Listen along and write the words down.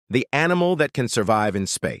the animal that can survive in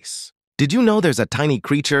space. Did you know there's a tiny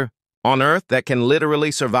creature on Earth that can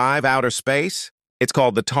literally survive outer space? It's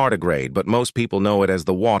called the tardigrade, but most people know it as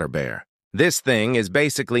the water bear. This thing is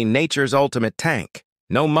basically nature's ultimate tank.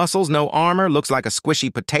 No muscles, no armor, looks like a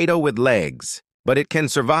squishy potato with legs. But it can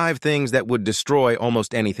survive things that would destroy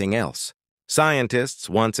almost anything else. Scientists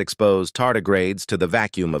once exposed tardigrades to the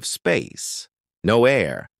vacuum of space. No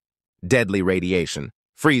air, deadly radiation,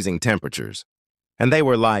 freezing temperatures. And they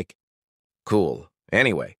were like, cool.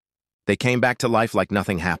 Anyway, they came back to life like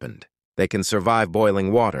nothing happened. They can survive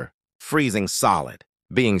boiling water, freezing solid,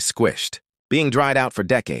 being squished, being dried out for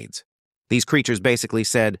decades. These creatures basically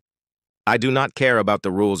said, I do not care about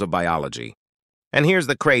the rules of biology. And here's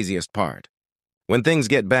the craziest part. When things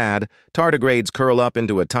get bad, tardigrades curl up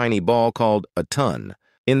into a tiny ball called a ton.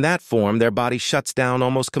 In that form, their body shuts down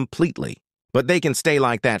almost completely. But they can stay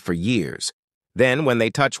like that for years. Then, when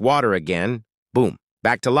they touch water again, boom,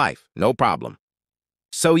 back to life, no problem.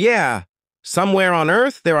 So yeah, somewhere on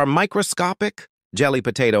Earth, there are microscopic jelly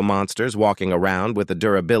potato monsters walking around with the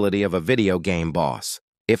durability of a video game boss.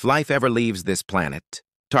 If life ever leaves this planet,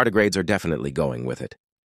 tardigrades are definitely going with it.